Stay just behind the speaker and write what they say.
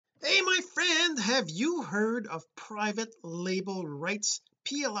Hey my friend, have you heard of private label rights,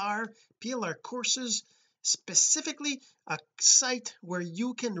 PLR courses, specifically a site where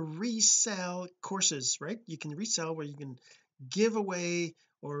you can resell courses, right? You can resell, where you can give away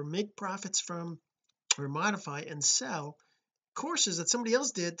or make profits from or modify and sell courses that somebody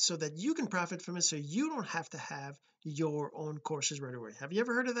else did so that you can profit from it, so you don't have to have your own courses right away. Have you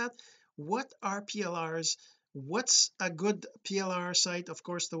ever heard of that? What are PLRs? What's a good PLR site? Of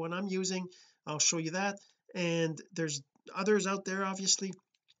course, the one I'm using, I'll show you that, and there's others out there obviously,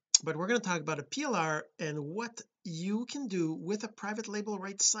 but we're going to talk about a PLR and what you can do with a private label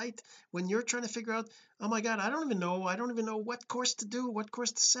rights site when you're trying to figure out, oh my god, I don't even know what course to do, what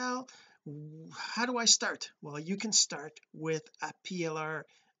course to sell. How do I start? Well, you can start with a PLR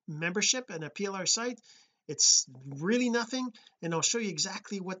membership and a PLR site. It's really nothing, and I'll show you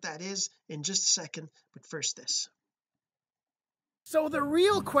exactly what that is in just a second, but first this. So the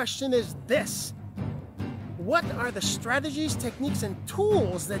real question is this: what are the strategies, techniques, and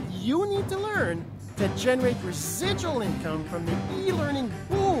tools that you need to learn to generate residual income from the e-learning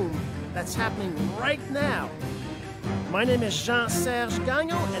boom that's happening right now? My name is Jean-Serge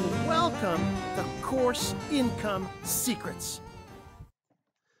Gagnon, and welcome to Course Income Secrets.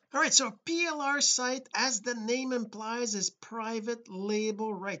 All right, so a PLR site, as the name implies, is private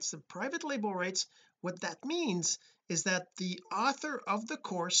label rights. The private label rights, what that means is that the author of the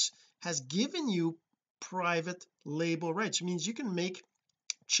course has given you private label rights. It means you can make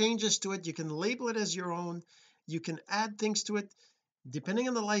changes to it, you can label it as your own, you can add things to it depending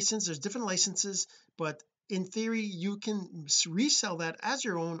on the license. There's different licenses, but in theory you can resell that as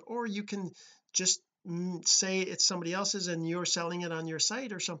your own, or you can just say it's somebody else's and you're selling it on your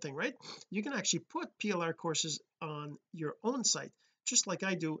site or something, right? You can actually put PLR courses on your own site, just like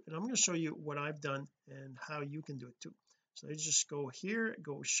I do, and I'm going to show you what I've done and how you can do it too. So I just go here,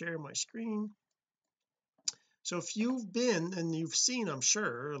 go share my screen. So if you've been and you've seen, I'm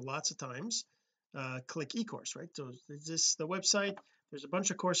sure lots of times, click eCourse, right? So this the website, there's a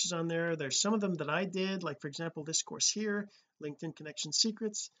bunch of courses on there. There's some of them that I did, like for example this course here, LinkedIn Connection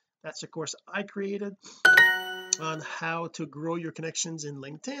Secrets. That's a course I created on how to grow your connections in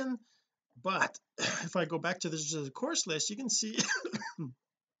LinkedIn. But if I go back to this course list, you can see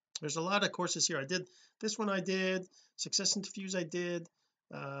there's a lot of courses here. I did this one, I did Success Interviews, I did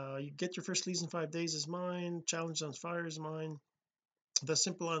you get your first leads in 5 days is mine, Challenge on Fire is mine, the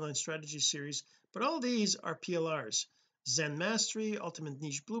Simple Online Strategy series. But all these are PLRs: Zen Mastery, Ultimate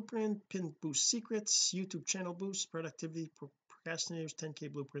Niche Blueprint, Pin Boost Secrets, YouTube Channel Boost, Productivity Procrastinators, 10K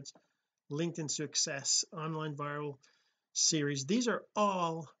Blueprints, LinkedIn Success, Online Viral series. These are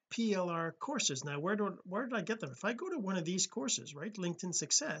all PLR courses. Now where did I get them? If I go to one of these courses, right, LinkedIn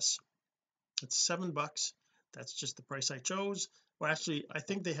Success, it's $7. That's just the price I chose. Well, actually I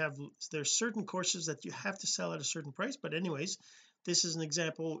think there's certain courses that you have to sell at a certain price, but anyways, this is an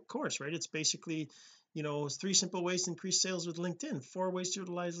example course, right? It's basically, it's 3 simple ways to increase sales with LinkedIn, 4 ways to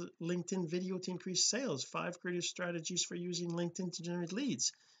utilize LinkedIn video to increase sales, 5 creative strategies for using LinkedIn to generate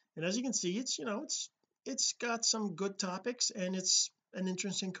leads. And as you can see, it's got some good topics, and it's an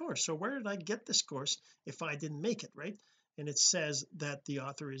interesting course. So where did I get this course if I didn't make it, right? And it says that the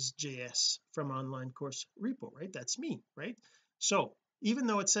author is JS from Online Course Repo, right? That's me, right? So even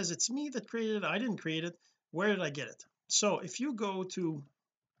though it says it's me that created it, I didn't create it. Where did I get it? So if you go to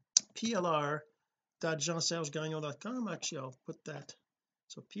plr.jeansergegagnon.com, actually I'll put that,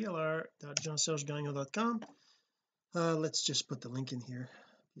 so plr.jeansergegagnon.com, let's just put the link in here,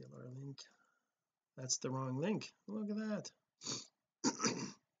 PLR link. That's the wrong link, look at that.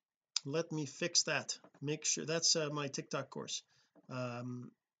 Let me fix that, make sure that's my TikTok course. Let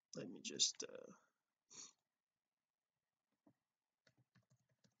me just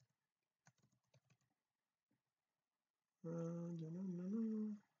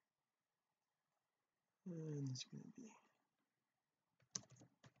and it's going to be,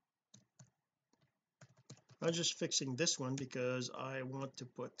 I'm just fixing this one because I want to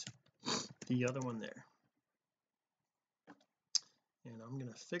put the other one there, and I'm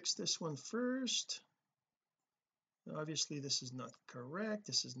going to fix this one first. Obviously this is not correct,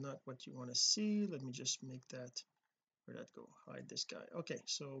 this is not what you want to see. Let me just make that, where'd that go, hide this guy. Okay,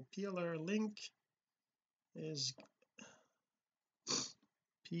 so PLR link is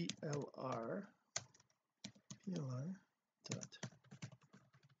PLR dot,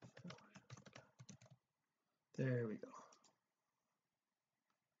 there we go,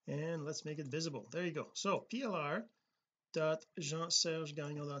 and let's make it visible. There you go. So PLR dot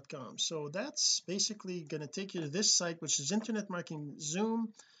jeansergegagnon.com. So that's basically going to take you to this site, which is Internet Marketing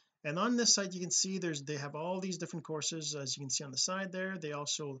Zoom, And on this site you can see they have all these different courses, as you can see on the side there. They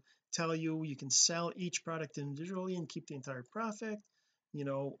also tell you you can sell each product individually and keep the entire profit.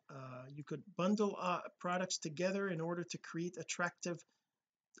 You could bundle products together in order to create attractive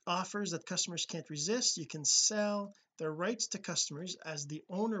offers that customers can't resist. You can sell their rights to customers as the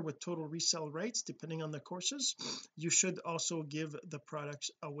owner with total resale rights depending on the courses. You should also give the products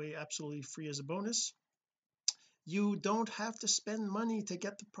away absolutely free as a bonus. You don't have to spend money to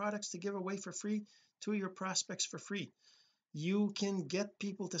get the products to give away for free to your prospects for free. You can get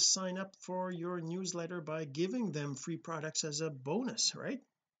people to sign up for your newsletter by giving them free products as a bonus, right?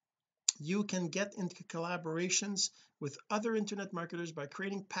 You can get into collaborations with other internet marketers by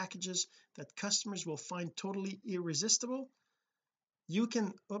creating packages that customers will find totally irresistible. You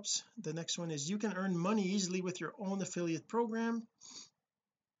can the next one is you can earn money easily with your own affiliate program.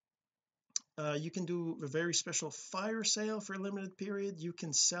 You can do a very special fire sale for a limited period. You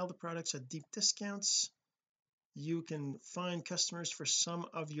can sell the products at deep discounts. You can find customers for some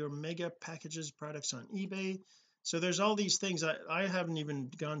of your mega packages products on eBay. So there's all these things. I haven't even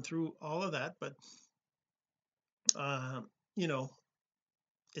gone through all of that, but uh, you know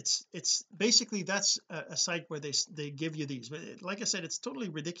it's basically that's a site where they give you these. But like I said, it's totally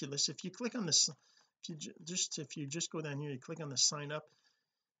ridiculous. If you click on this, if you just go down here, you click on the sign up,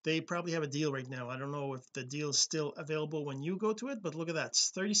 they probably have a deal right now. I don't know if the deal is still available when you go to it, but look at that,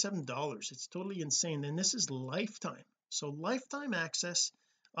 it's $37. It's totally insane. And this is lifetime, so lifetime access.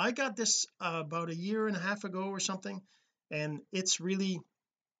 I got this about a year and a half ago or something, and it's really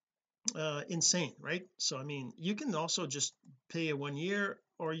insane, right? So I mean, you can also just pay a 1 year,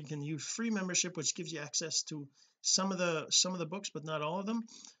 or you can use free membership, which gives you access to some of the books but not all of them,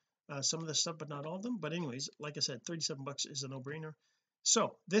 some of the stuff but not all of them. But anyways, like I said, $37 is a no-brainer.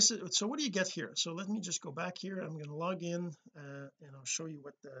 So what do you get here? So let me just go back here. I'm going to log in and I'll show you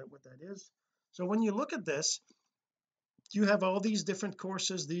what that is. So when you look at this, you have all these different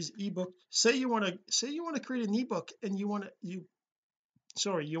courses, these ebook. Say you want to create an ebook, and you want to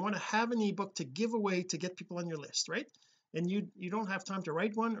have an ebook to give away to get people on your list, right? And you don't have time to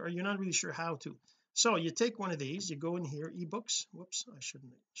write one, or you're not really sure how to. So you take one of these, you go in here, eBooks. Whoops, I should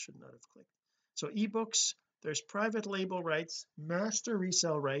not have clicked. So eBooks, there's private label rights, master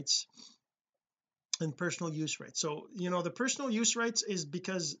resale rights, and personal use rights. So the personal use rights is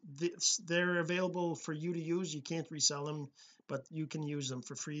because they're available for you to use. You can't resell them, but you can use them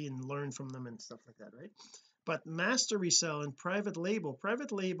for free and learn from them and stuff like that, right? But master resell and private label,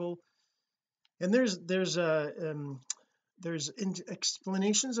 and there's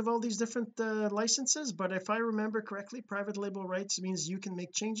explanations of all these different licenses. But if I remember correctly, private label rights means you can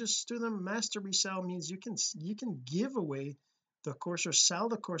make changes to them. Master resell means you can give away the course or sell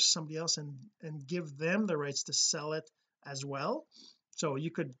the course to somebody else and give them the rights to sell it as well. So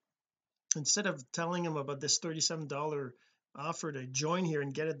you could, instead of telling them about this $37 offer to join here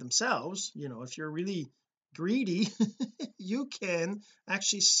and get it themselves, if you're really greedy, you can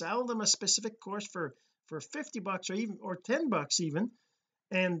actually sell them a specific course for $50 or $10 even,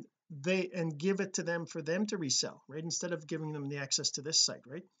 and give it to them for them to resell, right, instead of giving them the access to this site,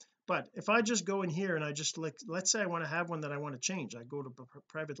 right? But if I just go in here and I just let's say I want to have one that I want to change, I go to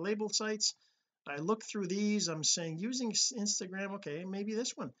private label sites, I look through these, I'm saying using Instagram, okay, maybe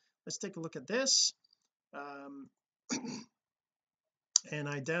this one, let's take a look at this. um and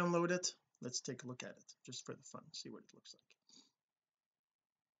I download it. Let's take a look at it just for the fun, see what it looks like.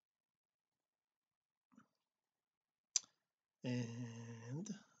 And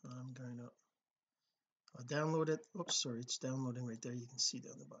I'm going to download it. Oops, sorry, it's downloading right there. You can see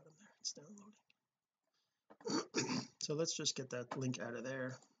down the bottom there, it's downloading. So let's just get that link out of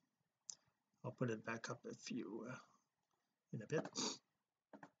there. I'll put it back up in a bit.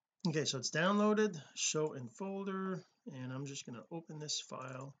 Okay, so it's downloaded, show in folder, and I'm just going to open this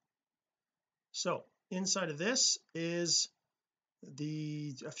file. So inside of this is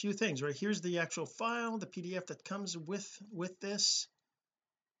a few things, right? Here's the actual file, the PDF that comes with this,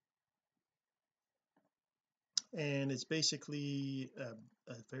 and it's basically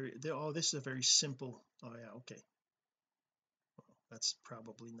this is a very simple. Oh yeah, okay, that's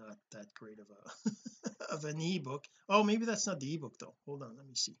probably not that great of a of an ebook. Oh, maybe that's not the ebook though. Hold on, let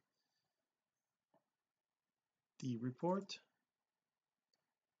me see the report.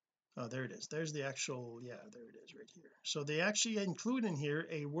 Oh, there it is. There's the actual, yeah, there it is right here. So they actually include in here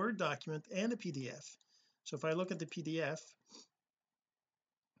a Word document and a PDF. So if I look at the PDF,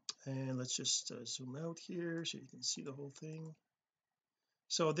 and let's just zoom out here so you can see the whole thing.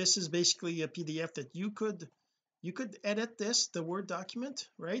 So this is basically a PDF that you could edit the Word document,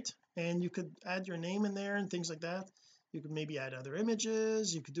 right? And you could add your name in there and things like that. you could maybe add other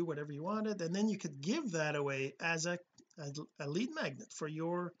images, you could do whatever you wanted, and then you could give that away as a lead magnet for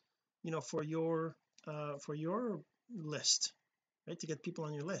your for your list, right, to get people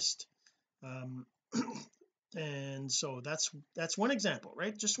on your list. um and so that's one example,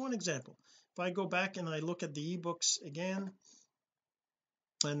 right, just one example. If I go back and I look at the ebooks again,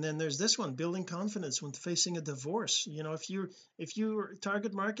 and then there's this one, building confidence when facing a divorce. If your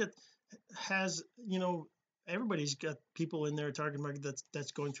target market has, everybody's got people in their target market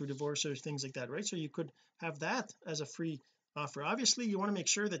that's going through divorce or things like that, right? So you could have that as a free offer. Obviously you want to make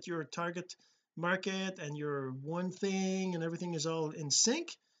sure that your target market and your one thing and everything is all in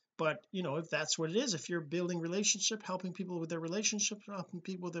sync, but if that's what it is, if you're building relationship, helping people with their relationships, helping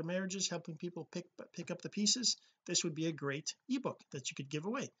people with their marriages, helping people pick up the pieces, this would be a great ebook that you could give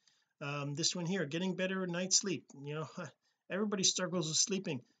away. This one here, getting better night's sleep, everybody struggles with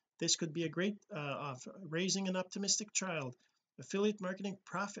sleeping. This could be a great offer. Raising an optimistic child, affiliate marketing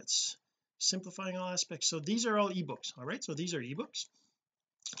profits, simplifying all aspects. So these are all ebooks. All right, so these are ebooks.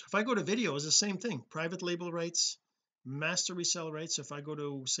 So if I go to video, it's the same thing, private label rights, master resell rights. So if I go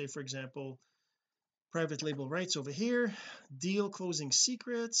to, say for example, private label rights over here, deal closing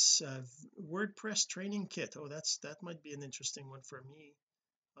secrets, WordPress training kit. Oh, that might be an interesting one for me.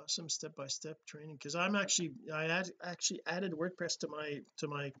 Awesome step-by-step training, because I actually added WordPress to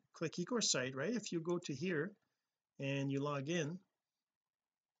my Click eCourse site, right? If you go to here and you log in,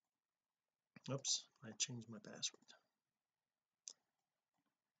 oops, I changed my password.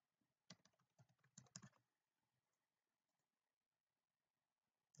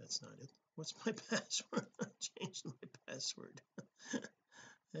 That's not it. What's my password? I changed my password.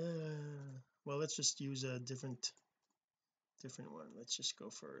 Well, let's just use a different one. Let's just go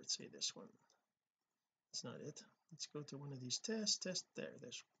for, say, this one. It's not it. Let's go to one of these test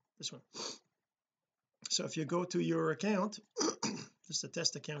there's this one. So if you go to your account, just a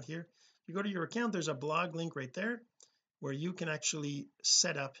test account here, you go to your account, there's a blog link right there where you can actually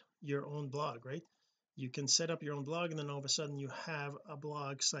set up your own blog, right? You can set up your own blog, and then all of a sudden you have a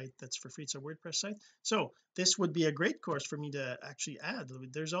blog site that's for free. It's a WordPress site. So this would be a great course for me to actually add.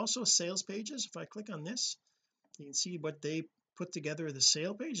 There's also sales pages. If I click on this, you can see what they put together, the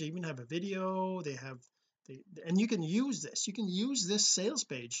sale page. They even have a video, and you can use this sales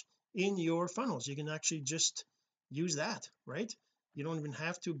page in your funnels. You can actually just use that, right? You don't even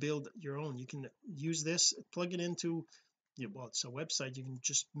have to build your own. You can use this, plug it into, well, it's a website. You can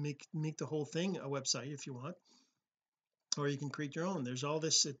just make the whole thing a website if you want, or you can create your own. There's all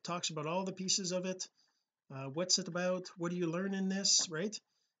this, it talks about all the pieces of it. What's it about, what do you learn in this, right?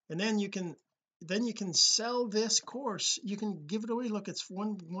 And then you can sell this course. You can give it away. Look, it's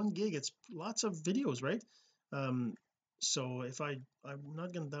one gig, it's lots of videos, right? So if I'm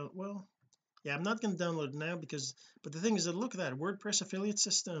not going to I'm not going to download it now, but the thing is that, look at that, WordPress affiliate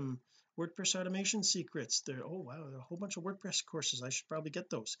system, WordPress automation secrets there. Oh wow, there are a whole bunch of WordPress courses. I should probably get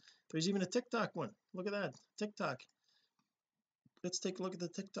those. There's even a TikTok one. Look at that, TikTok. Let's take a look at the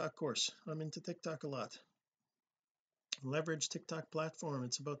TikTok course. I'm into TikTok a lot. Leverage TikTok platform,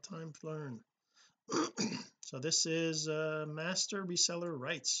 it's about time to learn. So this is master reseller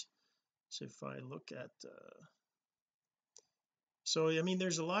rights. So if I look at so I mean,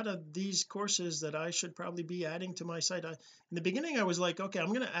 there's a lot of these courses that I should probably be adding to my site. In the beginning I was like, okay, I'm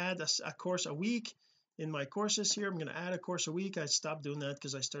going to add a course a week in my courses here. I'm going to add a course a week. I stopped doing that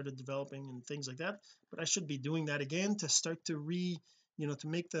because I started developing and things like that, but I should be doing that again to start to to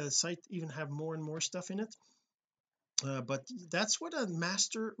make the site even have more and more stuff in it. But that's what a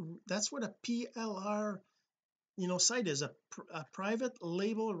PLR site is, a private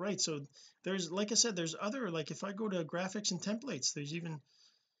label right. So there's, like I said, there's other, like if I go to graphics and templates,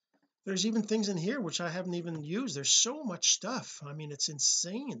 there's even things in here which I haven't even used. There's so much stuff. I mean, it's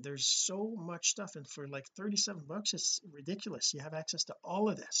insane. There's so much stuff, and for like $37, it's ridiculous. You have access to all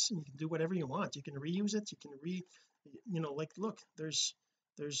of this, and you can do whatever you want. You can reuse it. You can like, look, there's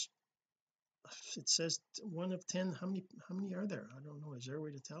it says 1 of 10. How many are there? I don't know. Is there a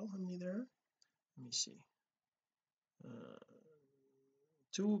way to tell how many there are? Let me see.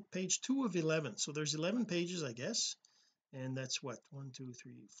 Page 2 of 11. So there's 11 pages, I guess, and that's what, 1 2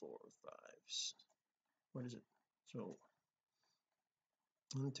 3 4 5, what is it? So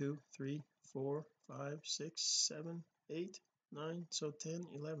 1 2 3 4 5 6 7 8 9, so 10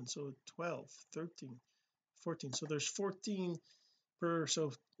 11, so 12 13 14. So there's 14 per,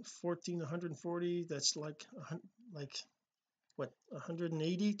 so 14 140. That's like what,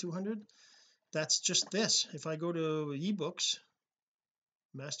 180 200. That's just this. If I go to eBooks,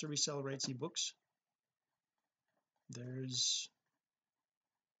 master resell rights eBooks, there's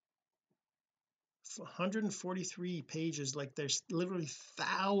 143 pages. Like there's literally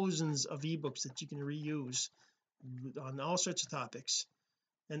thousands of ebooks that you can reuse on all sorts of topics,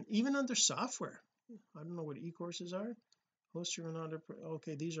 and even under software. I don't know what e-courses are. Host your own other,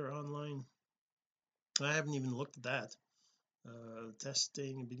 okay, these are online. I haven't even looked at that.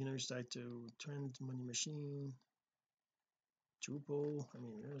 Testing beginner's guide to trend money machine, Drupal. I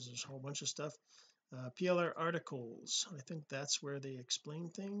mean, there's a whole bunch of stuff. PLR articles, I think that's where they explain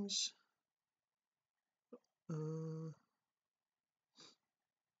things.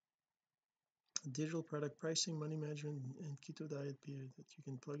 Digital product pricing, money management, and keto diet period that you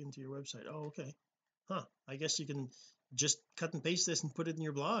can plug into your website. Oh, okay. I guess you can just cut and paste this and put it in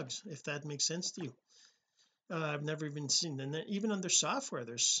your blogs if that makes sense to you. I've never even seen. And then even under software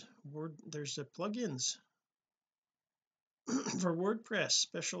there's plugins for WordPress,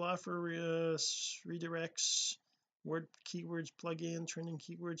 special offer, redirects, word keywords plugin, trending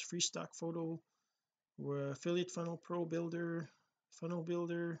keywords, free stock photo, affiliate funnel, pro builder, funnel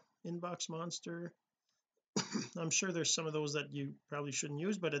builder, inbox monster. I'm sure there's some of those that you probably shouldn't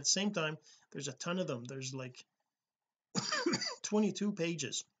use, but at the same time there's a ton of them. There's like 22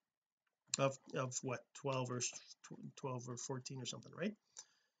 pages of what, 12 or 14 or something, right?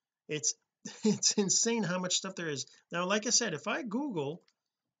 It's it's insane how much stuff there is. Now, like I said, if I Google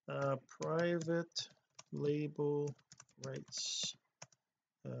private label rights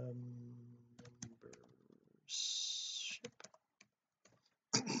membership,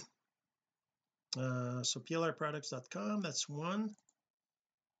 so plrproducts.com, that's one.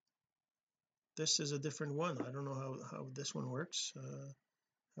 This is a different one. I don't know how this one works,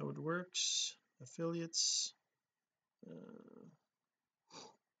 how it works. Affiliates,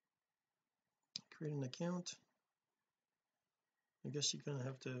 create an account. I guess you're gonna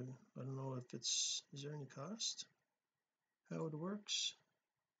have to, I don't know if is there any cost, how it works.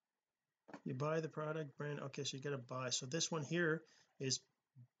 You buy the product brand, okay, so you gotta buy. So this one here is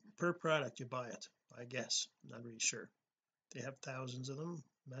per product you buy it, I guess. I'm not really sure. They have thousands of them.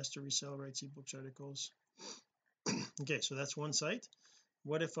 Master resale rights, ebooks, articles. Okay, so that's one site.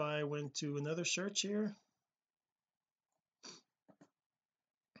 What if I went to another search here?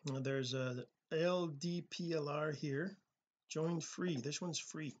 There's a LDPLR here, join free. This one's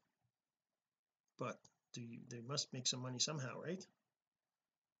free, but they must make some money somehow, right?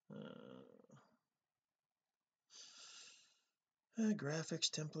 Graphics,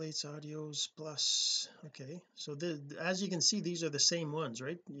 templates, audios plus. Okay, so as you can see, these are the same ones,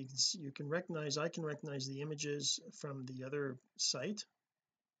 right? You can recognize, I can recognize the images from the other site,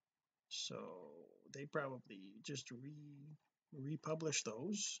 so they probably just republish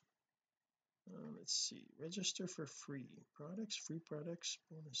those. Let's see, register for free products,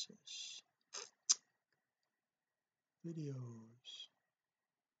 bonuses, videos.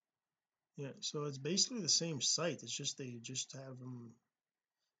 Yeah, so it's basically the same site. It's just they just have them.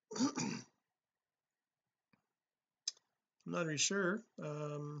 I'm not really sure.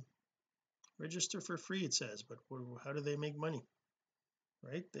 Register for free it says, but how do they make money,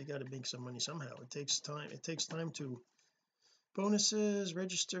 right? They got to make some money somehow. It takes time to bonuses,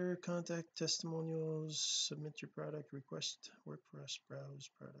 register, contact, testimonials, submit your product, request, WordPress, browse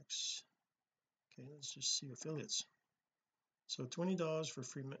products. Okay, let's just see affiliates. So $20 for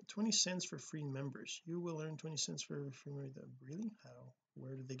free, 20 cents for free members. You will earn 20 cents for free member. Really? How?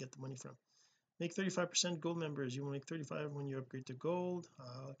 Where did they get the money from? Make 35% gold members. You will make 35 when you upgrade to gold.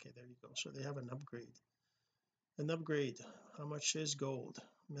 Okay, there you go. So they have an upgrade. How much is gold?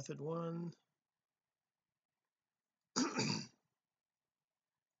 Method one.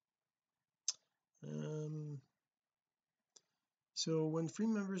 So when free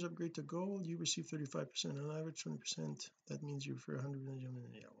members upgrade to gold, you receive 35% on average, 20%. That means you're for 100 million.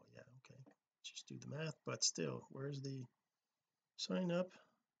 Yeah, well, yeah, okay, just do the math. But still, where's the sign up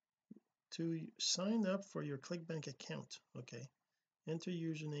for your ClickBank account? Okay, enter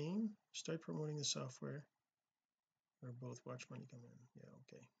username, start promoting the software, or both, watch money come in. Yeah,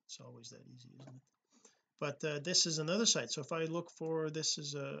 okay, it's always that easy, isn't it? But this is another site. So if I look for, this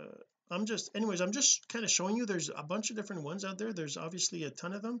is I'm just kind of showing you there's a bunch of different ones out there. There's obviously a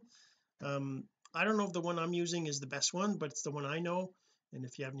ton of them. I don't know if the one I'm using is the best one, but it's the one I know. And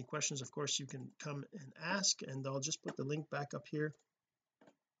if you have any questions, of course you can come and ask, and I'll just put the link back up here.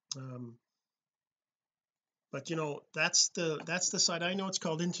 But that's the site I know. It's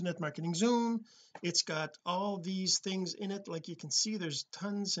called Internet Marketing Zoom. It's got all these things in it. Like you can see, there's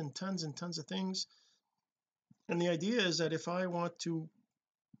tons and tons and tons of things. And the idea is that if I want to,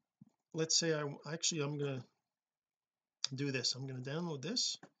 let's say I'm going to do this. I'm going to download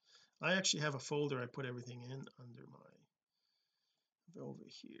this. I actually have a folder I put everything in under over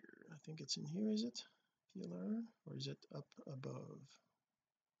here. I think it's in here. Is it PLR or is it up above?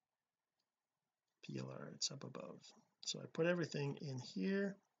 PLR, it's up above. So I put everything in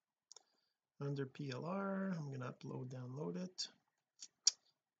here under PLR. I'm going to download it,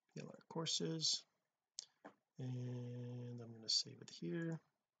 PLR courses, and I'm going to save it here,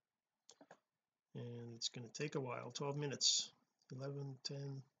 and it's going to take a while, 12 minutes, 11,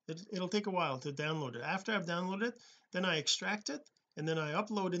 10. It'll take a while to download it. After I've downloaded it, then I extract it, and then I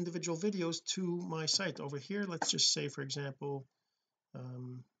upload individual videos to my site over here. Let's just say, for example,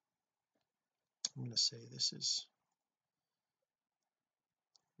 I'm going to say this is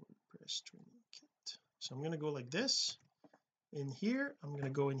WordPress training kit. So I'm going to go like this in here. I'm going to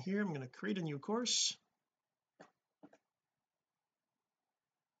go in here, I'm going to create a new course.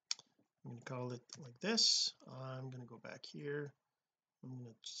 I'm going to call it like this. I'm going to go back here. I'm going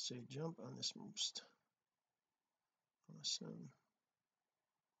to say jump on this most awesome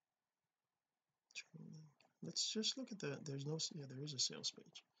training. Let's just look at there's no, yeah, there is a sales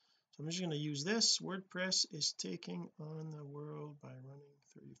page. So I'm just going to use this. WordPress is taking on the world by running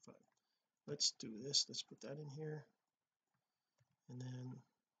 35. Let's do this. Let's put that in here, and then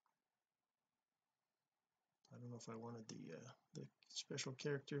I don't know if I wanted the special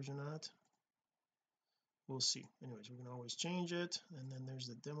characters or not. We'll see. Anyways, we can always change it. And then there's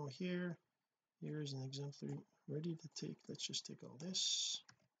the demo here. Here's an exemplary ready to take. Let's just take all this,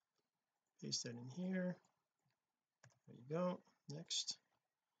 paste that in here. There you go. Next.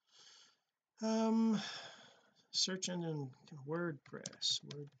 Search engine, WordPress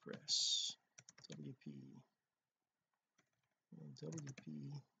WP,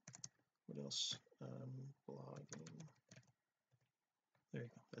 what else? Blogging. There you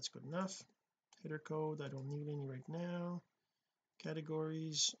go, that's good enough. Header code, I don't need any right now.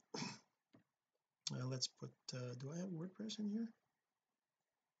 Categories, let's put do I have WordPress in here?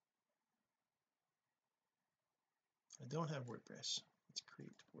 I don't have WordPress. Let's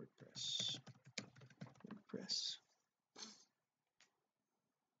create WordPress.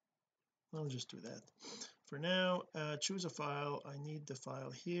 I'll just do that for now. Choose a file. I need the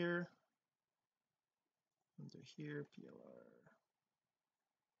file here, under here, PLR.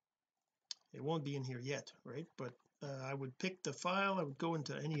 It won't be in here yet, right? But I would pick the file. I would go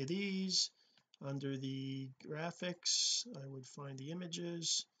into any of these, under the graphics I would find the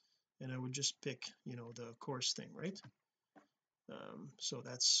images, and I would just pick, the course thing, right? So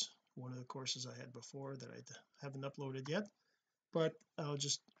that's one of the courses I had before that I haven't uploaded yet, but I'll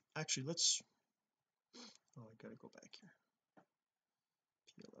just actually I gotta go back here.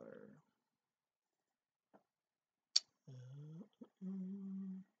 PLR,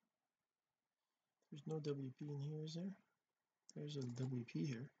 there's no WP in here, is there? There's a WP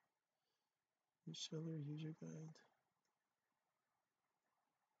here. Reseller user guide.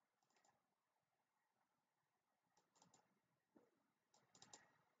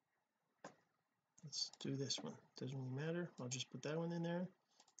 Let's do this one. Doesn't really matter. I'll just put that one in there.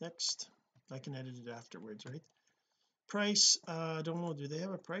 Next. I can edit it afterwards, right? Price, I don't know, do they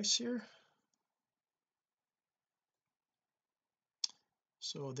have a price here?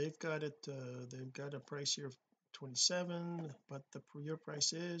 So they've got a price here of 27, but your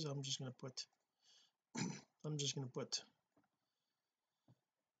price is, I'm just going to put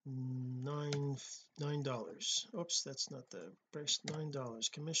 $9. Oops, that's not the price.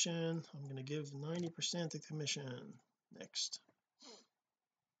 $9 commission. I'm going to give 90% of commission. Next,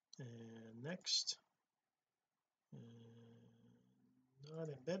 and next, and not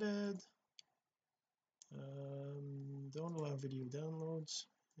embedded. Don't allow video downloads,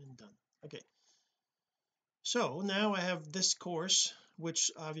 and done. Okay, so now I have this course, which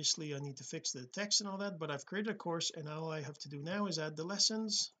obviously I need to fix the text and all that, but I've created a course, and all I have to do now is add the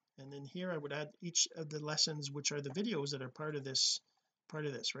lessons, and then here I would add each of the lessons, which are the videos that are part of this,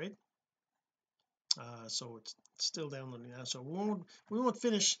 right? So it's still downloading now, so we won't be able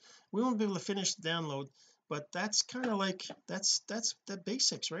to finish the download, but that's kind of like that's the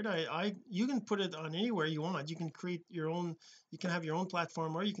basics, right? You can put it on anywhere you want. You can create your own, you can have your own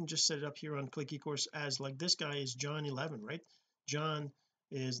platform, or you can just set it up here on Click eCourse as, like, this guy is John 11, right?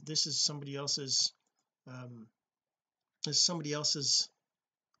 This is somebody else's well,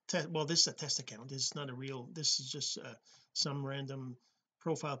 this is a test account. It's not a real, this is just some random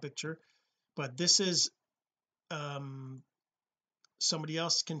profile picture, but this is somebody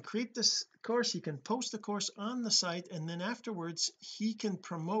else can create this course. He can post the course on the site, and then afterwards he can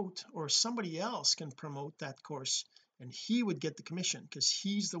promote, or somebody else can promote that course, and he would get the commission because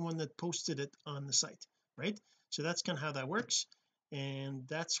he's the one that posted it on the site, right? So that's kind of how that works, and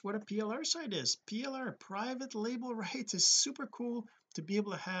that's what a PLR site is. PLR, private label rights, is super cool. to be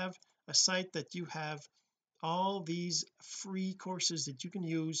able to have a site that you have all these free courses that you can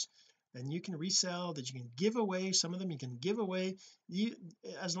use and you can resell, that you can give away. Some of them you can give away,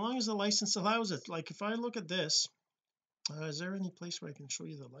 as long as the license allows it. Like if I look at this, is there any place where I can show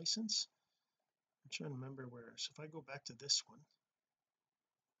you the license? I'm trying to remember where. So if I go back to this one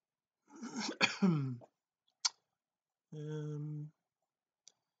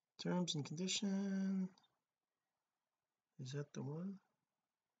terms and condition, is that the one?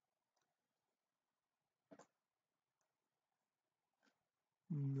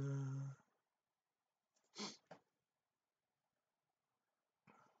 No.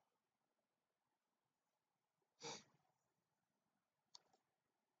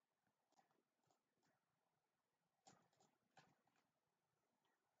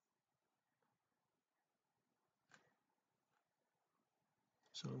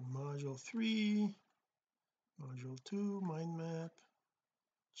 So module 3, module 2, mind map,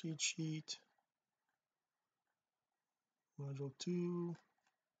 cheat sheet, module 2.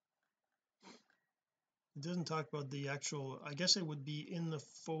 It doesn't talk about the actual, I guess it would be in the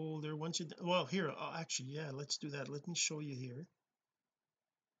folder once you, well here, actually yeah, let's do that. Let me show you here.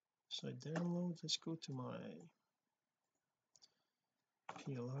 So I download, let's go to my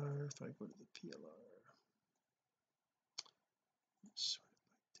PLR. If I go to the PLR, sort by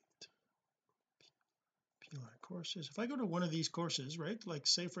date, PLR courses, if I go to one of these courses, right, like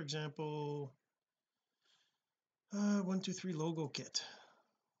say for example 123 logo kit,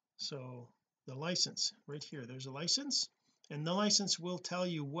 so the license right here, there's a license, and the license will tell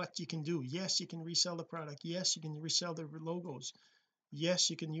you what you can do. Yes, you can resell the product. Yes, you can resell the logos.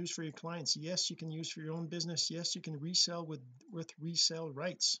 Yes, you can use for your clients. Yes, you can use for your own business. Yes, you can resell with resale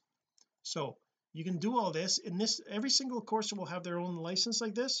rights. So you can do all this in this. Every single course will have their own license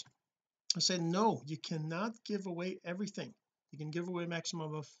like this. I said no, you cannot give away everything. You can give away a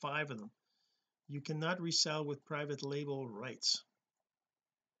maximum of 5 of them. You cannot resell with private label rights.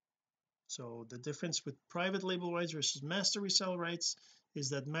 So the difference with private label rights versus master resell rights is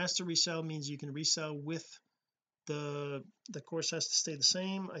that master resell means you can resell with the course has to stay the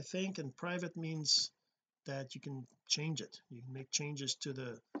same, I think, and private means that you can change it. You can make changes to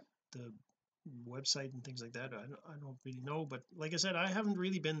the website and things like that. I don't really know, but like I said, I haven't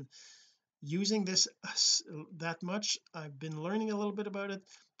really been using this that much. I've been learning a little bit about it,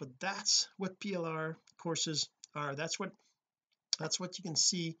 but that's what PLR courses are. That's what you can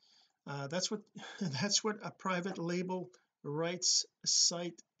see. That's what a private label rights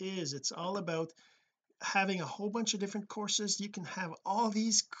site is. It's all about having a whole bunch of different courses. You can have all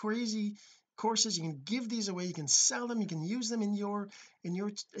these crazy courses, you can give these away, you can sell them, you can use them in your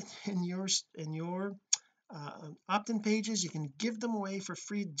opt-in pages. You can give them away for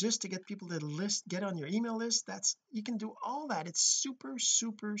free just to get people to get on your email list. You can do all that. It's super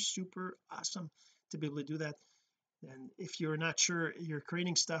awesome to be able to do that. And if you're not sure, you're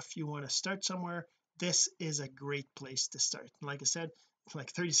creating stuff, you want to start somewhere, this is a great place to start. Like I said,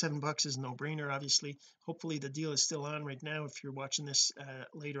 like $37 is no brainer. Obviously, hopefully the deal is still on right now if you're watching this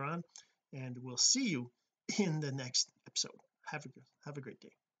later on, and we'll see you in the next episode. Have a great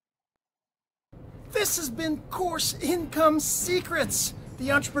day. This has been Course Income Secrets,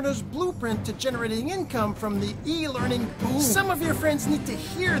 the entrepreneur's blueprint to generating income from the e-learning boom. Some of your friends need to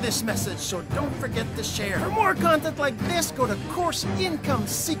hear this message, so don't forget to share. For more content like this, go to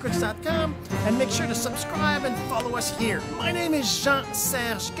CourseIncomeSecrets.com and make sure to subscribe and follow us here. My name is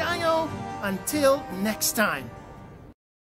Jean-Serge Gagnon. Until next time.